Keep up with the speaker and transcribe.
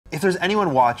If there's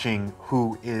anyone watching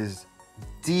who is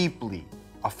deeply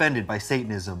offended by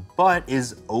Satanism, but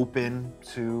is open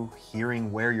to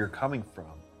hearing where you're coming from,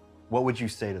 what would you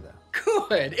say to them?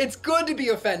 Good. It's good to be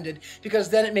offended because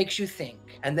then it makes you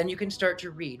think. And then you can start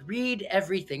to read. Read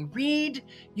everything. Read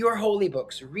your holy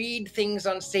books. Read things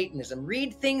on Satanism.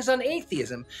 Read things on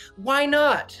atheism. Why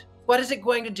not? What is it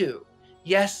going to do?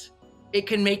 Yes, it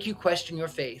can make you question your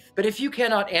faith. But if you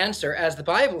cannot answer, as the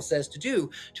Bible says to do,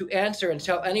 to answer and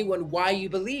tell anyone why you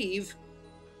believe,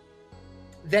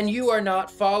 then you are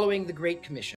not following the Great Commission.